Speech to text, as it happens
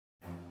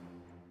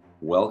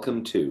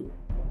Welcome to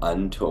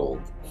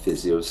Untold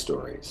Physio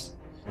Stories,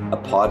 a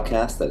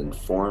podcast that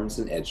informs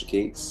and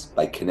educates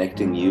by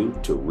connecting you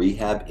to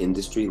rehab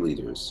industry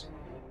leaders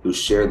who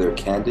share their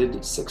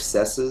candid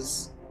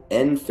successes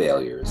and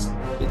failures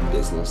in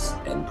business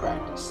and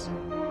practice.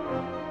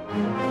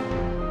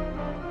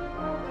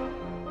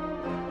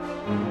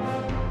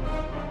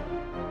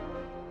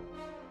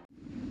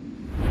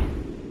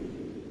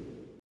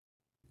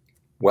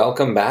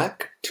 Welcome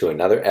back to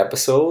another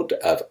episode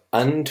of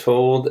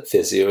Untold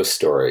Physio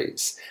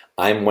Stories.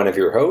 I'm one of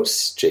your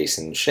hosts,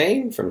 Jason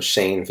Shane from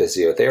Shane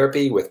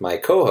Physiotherapy, with my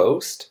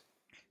co-host,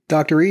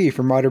 Dr. E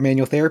from Modern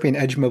Manual Therapy and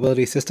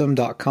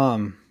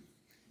EdgeMobilitySystem.com.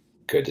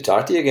 Good to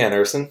talk to you again,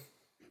 Urson.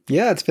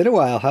 Yeah, it's been a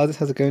while. How's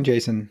it going,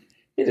 Jason?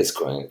 It is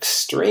going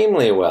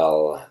extremely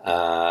well.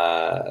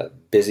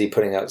 Busy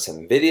putting out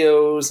some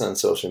videos on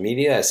social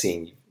media. I've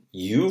seen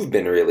you've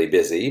been really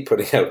busy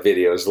putting out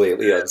videos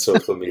lately on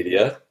social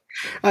media.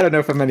 I don't know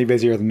if I'm any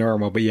busier than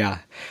normal, but yeah.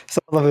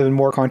 Some of them have been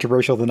more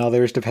controversial than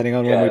others, depending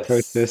on when we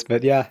post this.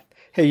 But yeah.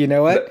 Hey, you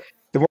know what?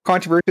 The more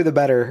controversy, the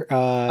better.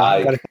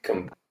 Got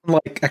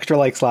extra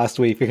likes last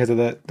week because of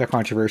the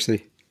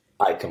controversy.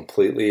 I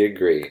completely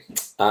agree.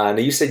 Now,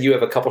 you said you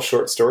have a couple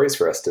short stories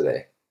for us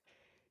today.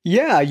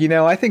 Yeah,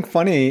 I think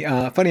funny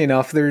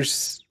enough,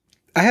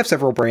 I have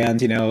several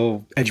brands,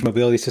 Edge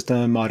Mobility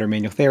System, Modern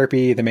Manual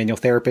Therapy. The Manual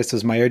Therapist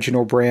is my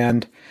original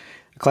brand.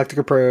 Eclectic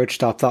Approach,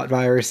 Top Thought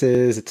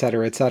Viruses, et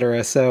cetera, et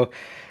cetera. So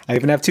I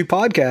even have two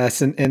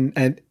podcasts.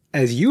 And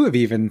as you have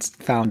even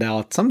found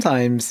out,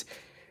 sometimes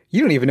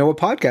you don't even know what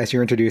podcast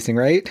you're introducing,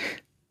 right?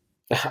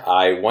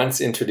 I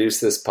once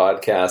introduced this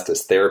podcast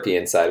as Therapy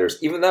Insiders,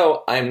 even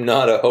though I'm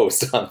not a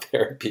host on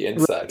Therapy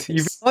Insiders. Right.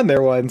 You've been on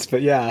there once,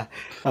 but yeah,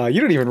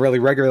 you don't even really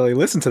regularly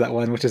listen to that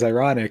one, which is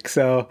ironic.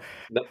 So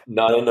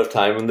not enough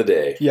time in the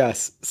day.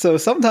 Yes. So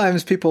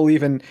sometimes people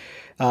even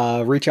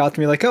reach out to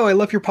me like, oh, I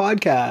love your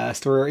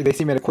podcast. Or they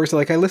see me at a course, they're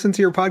like, I listen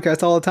to your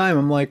podcast all the time.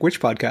 I'm like, which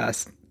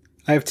podcast?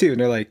 I have two.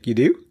 And they're like, you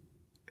do?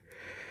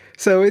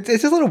 So it's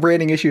just little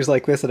branding issues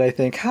like this that I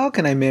think, how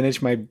can I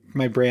manage my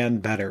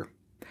brand better?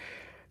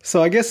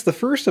 So I guess the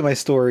first of my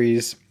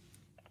stories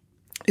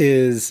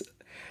is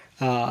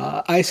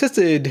I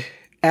assisted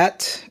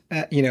at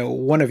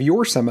one of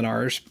your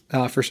seminars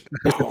for Shane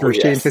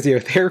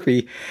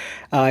Physiotherapy.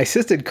 I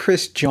assisted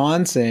Chris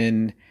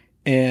Johnson.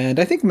 And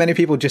I think many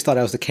people just thought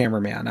I was the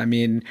cameraman. I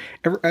mean,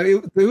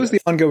 it was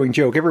the ongoing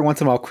joke. Every once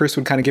in a while, Chris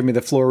would kind of give me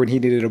the floor when he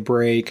needed a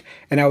break,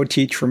 and I would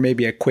teach for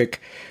maybe a quick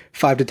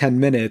 5 to 10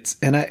 minutes.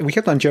 And we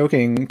kept on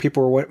joking.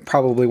 People were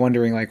probably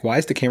wondering, like, why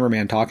is the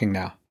cameraman talking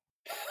now?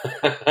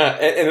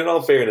 And in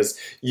all fairness,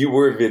 you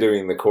were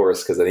videoing the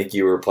course because I think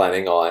you were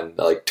planning on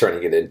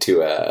turning it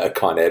into a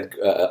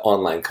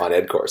online Con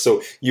Ed course.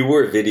 So you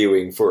were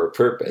videoing for a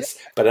purpose,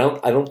 but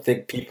I don't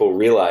think people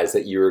realized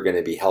that you were going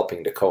to be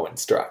helping to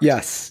co-instruct.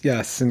 Yes,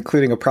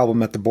 including a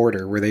problem at the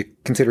border where they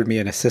considered me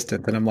an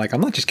assistant, and I'm like,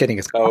 I'm not just getting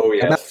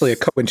I'm actually a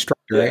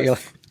co-instructor, yes. Right?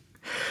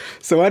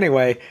 So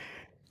anyway,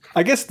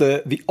 I guess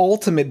the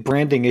ultimate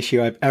branding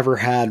issue I've ever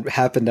had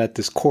happened at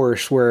this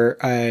course where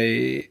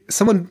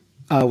someone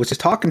was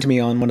just talking to me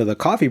on one of the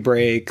coffee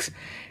breaks,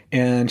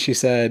 and she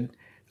said,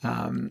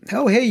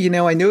 oh, hey,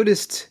 I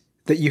noticed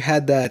that you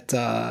had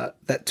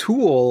that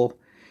tool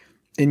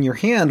in your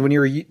hand when you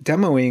were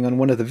demoing on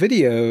one of the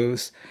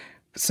videos.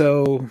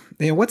 So,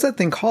 what's that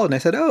thing called? And I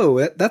said,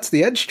 oh, that's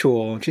the Edge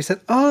tool. And she said,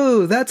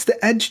 oh, that's the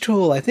Edge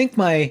tool. I think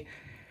one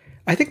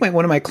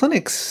of my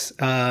clinics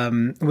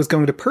was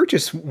going to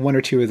purchase one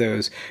or two of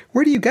those.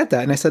 Where do you get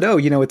that? And I said, oh,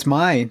 it's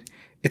mine.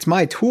 It's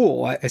my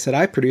tool. I said,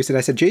 I produce it.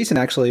 I said, Jason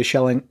actually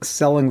is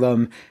selling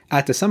them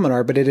at the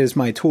seminar, but it is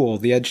my tool,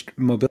 the Edge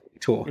Mobility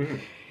tool. Mm-hmm.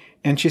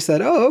 And she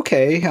said, oh,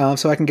 okay.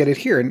 So I can get it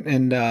here.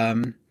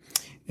 And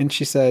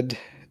she said,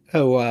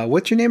 oh,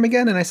 what's your name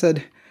again? And I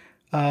said,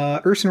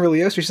 Urson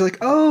Rilioso. She's like,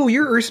 oh,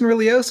 you're Urson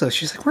Rilioso.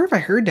 She's like, where have I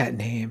heard that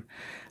name?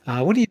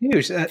 What do you do?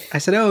 I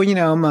said, oh,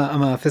 I'm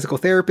a physical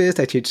therapist.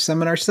 I teach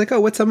seminars. She's like, oh,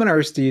 what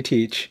seminars do you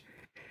teach?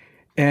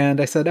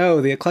 And I said,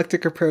 oh, the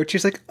eclectic approach.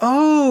 She's like,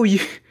 oh,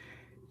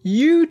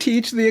 you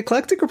teach the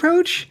eclectic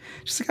approach?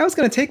 She's like, I was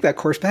going to take that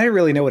course, but I didn't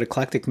really know what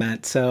eclectic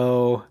meant.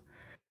 So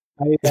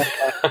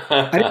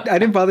I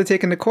didn't bother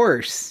taking the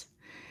course.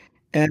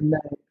 And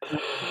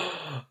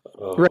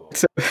right,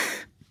 so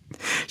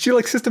she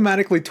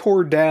systematically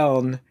tore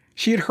down.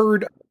 She had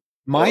heard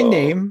my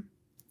name,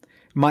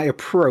 my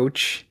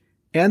approach,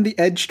 and the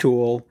Edge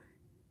tool,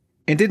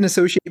 and didn't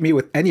associate me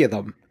with any of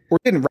them, or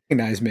didn't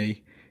recognize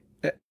me.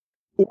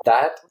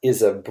 That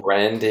is a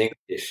branding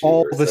issue.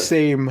 All the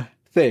same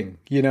thing,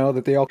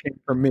 that they all came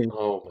from me.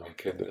 Oh my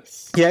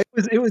goodness. Yeah,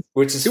 it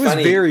was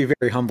very,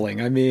 very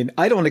humbling. I mean,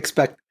 I don't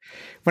expect,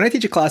 when I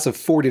teach a class of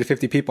 40 to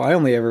 50 people, I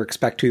only ever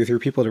expect 2 to 3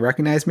 people to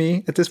recognize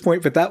me at this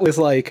point, but that was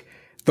like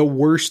the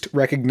worst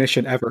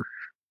recognition ever.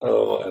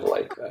 Oh, I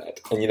like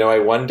that. And I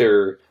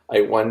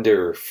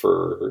wonder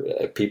for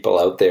people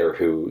out there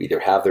who either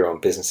have their own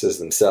businesses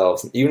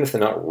themselves, even if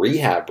they're not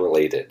rehab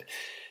related,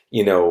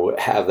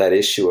 have that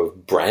issue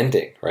of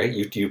branding, right?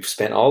 You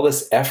spent all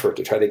this effort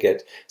to try to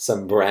get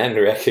some brand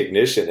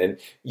recognition, and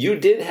you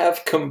did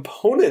have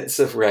components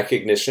of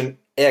recognition,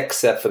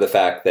 except for the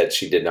fact that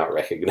she did not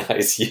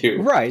recognize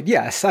you. Right,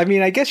 yes. I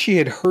mean, I guess she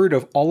had heard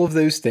of all of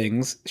those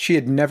things. She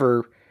had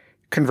never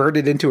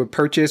converted into a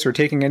purchase or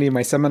taken any of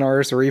my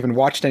seminars or even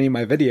watched any of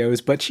my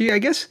videos, but I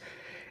guess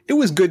it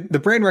was good. The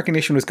brand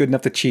recognition was good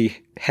enough that she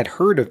had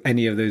heard of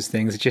any of those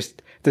things. It's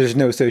just there's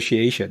no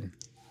association.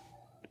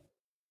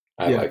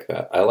 I like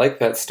that. I like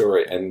that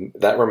story. And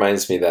that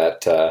reminds me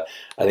that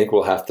I think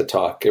we'll have to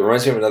talk. It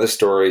reminds me of another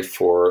story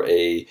for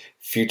a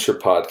future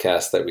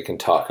podcast that we can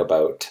talk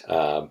about.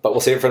 But we'll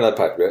save it for another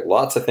podcast.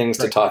 Lots of things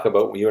to talk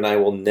about. You and I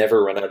will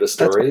never run out of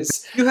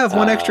stories. You have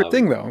one extra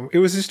thing, though. It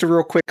was just a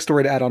real quick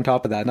story to add on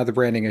top of that. Another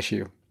branding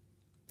issue.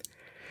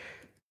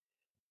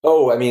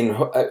 Oh, I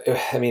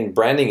mean,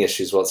 branding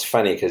issues. Well, it's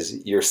funny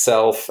because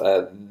yourself,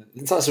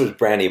 it's not so much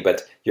branding,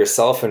 but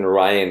yourself and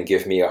Ryan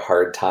give me a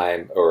hard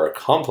time or a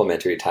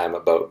complimentary time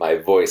about my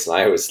voice. And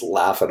I always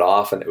laugh it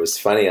off. And it was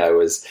funny. I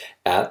was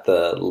at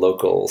the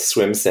local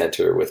swim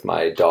center with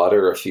my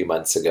daughter a few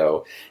months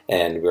ago,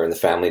 and we were in the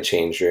family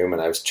change room,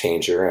 and I was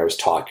changing her. And I was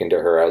talking to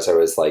her as I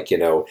was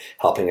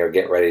helping her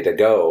get ready to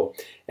go.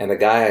 And the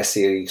guy I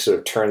see sort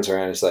of turns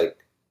around and he's like,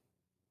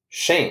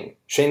 Shane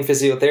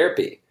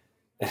Physiotherapy.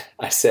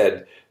 I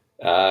said,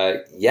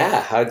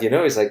 yeah, how do you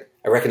know? He's like,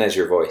 I recognize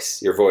your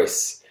voice.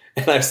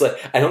 And I was like,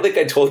 I don't think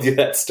I told you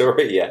that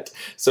story yet.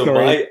 So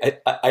I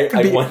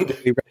wonder.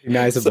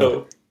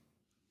 Recognizable.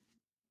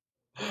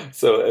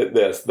 So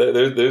yes,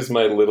 there's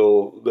my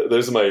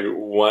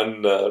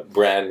one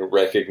brand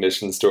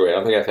recognition story. I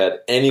don't think I've had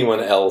anyone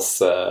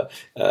else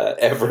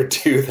ever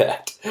do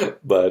that.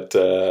 But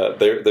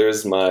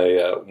there's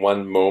my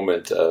one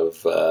moment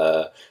of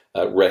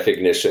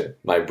recognition,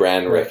 my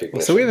brand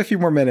recognition. So we have a few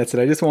more minutes,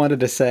 and I just wanted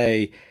to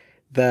say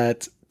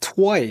that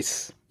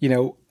twice,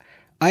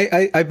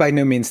 I by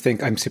no means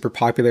think I'm super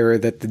popular,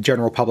 that the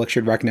general public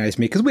should recognize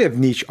me, because we have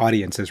niche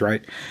audiences,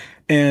 right?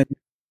 And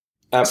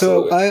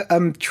absolutely. So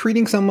I'm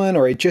treating someone,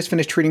 or I just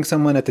finished treating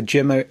someone at the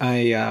gym.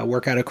 I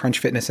work out at Crunch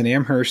Fitness in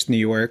Amherst, New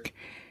York,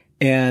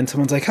 and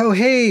someone's like, "Oh,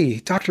 hey,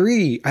 Dr.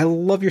 E, I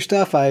love your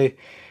stuff. Can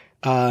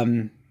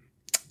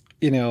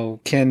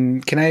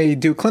I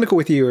do a clinical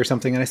with you or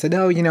something?" And I said,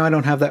 "No, I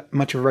don't have that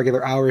much of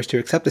regular hours to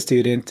accept a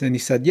student." And he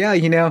said, "Yeah,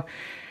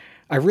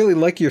 I really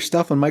like your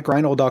stuff on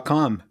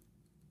MikeReinhold.com."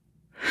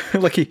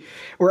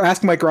 Or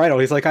Ask Mike Reinhold.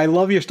 He's like, "I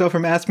love your stuff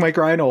from Ask Mike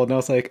Reinhold." And I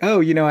was like,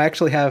 "Oh, I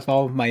actually have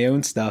all my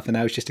own stuff, and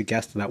I was just a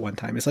guest that one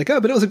time." It's like, "Oh,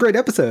 but it was a great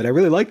episode. I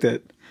really liked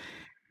it."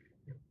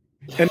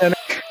 And then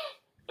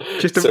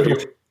just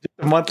a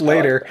month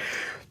later,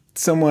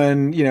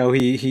 someone,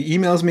 he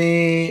emails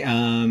me,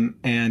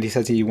 and he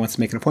says he wants to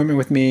make an appointment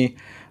with me.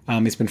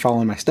 He's been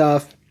following my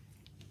stuff.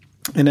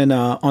 And then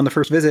on the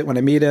first visit, when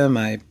I meet him,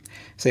 I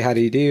say, "How do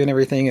you do?" and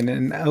everything. And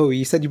then, "Oh,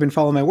 you said you've been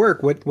following my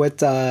work. What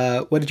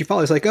did you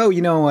follow?" It's like, "Oh,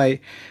 I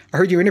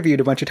heard you interviewed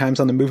a bunch of times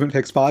on the Movement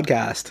Fix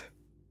podcast."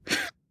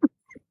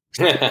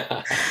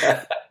 I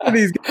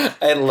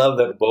love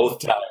that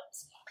both times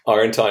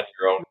aren't on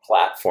your own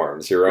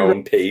platforms, your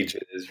own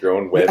pages, your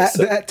own website. At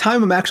that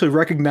time, I'm actually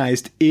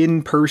recognized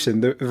in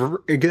person.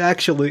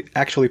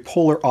 Actually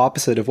polar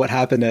opposite of what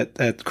happened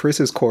at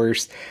Chris's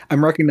course.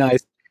 I'm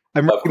recognized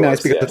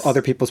because of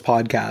other people's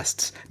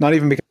podcasts, not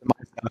even because of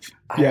my stuff.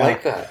 I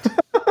like that.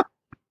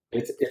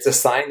 It's a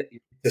sign.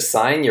 It's a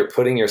sign you're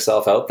putting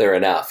yourself out there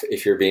enough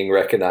if you're being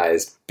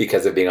recognized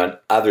because of being on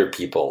other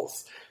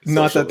people's.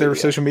 Not that their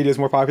social media is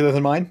more popular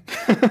than mine.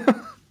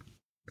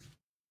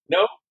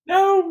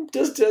 No,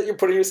 just you're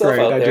putting yourself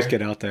out there. I just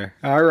get out there.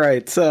 All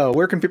right. So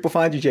where can people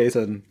find you,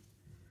 Jason?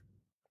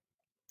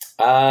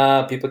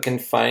 People can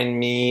find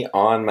me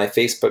on my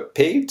Facebook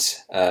page,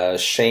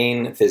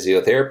 Shane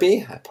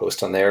Physiotherapy. I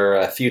post on there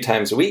a few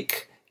times a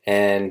week.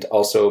 And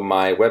also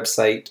my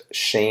website,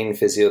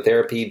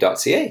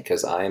 shanephysiotherapy.ca,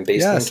 because I am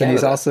based in Canada. Yes, and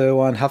he's also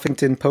on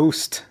Huffington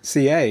Post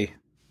CA.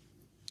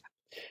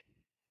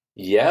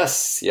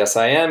 Yes,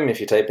 I am.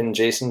 If you type in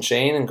Jason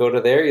Shane and go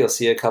to there, you'll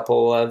see a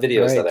couple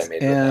videos that I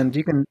made. And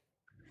you can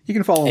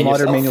follow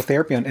Modern Manual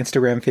Therapy on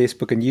Instagram,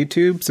 Facebook, and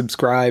YouTube.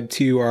 Subscribe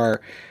to our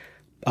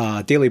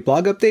daily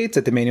blog updates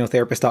at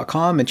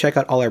themanualtherapist.com, and check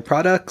out all our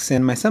products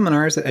and my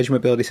seminars at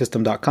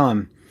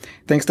edgemobilitysystem.com.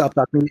 Thanks to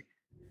UpDoc Media.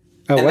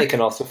 They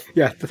can also...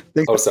 Yeah.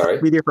 Thanks to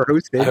Media for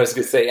hosting. I was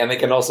going to say, and they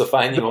can also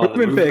find you on the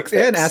Movement Fix.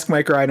 And Ask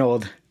Mike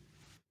Reinhold.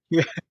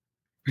 Yeah.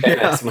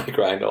 Ask Mike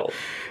Reinhold.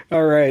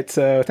 All right.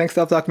 So thanks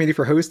to UpDoc Media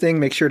for hosting.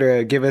 Make sure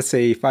to give us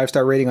a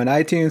 5-star rating on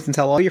iTunes and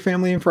tell all your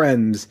family and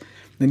friends,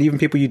 and even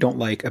people you don't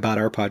like, about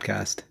our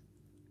podcast.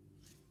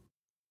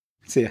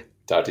 See ya.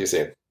 Talk to you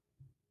soon.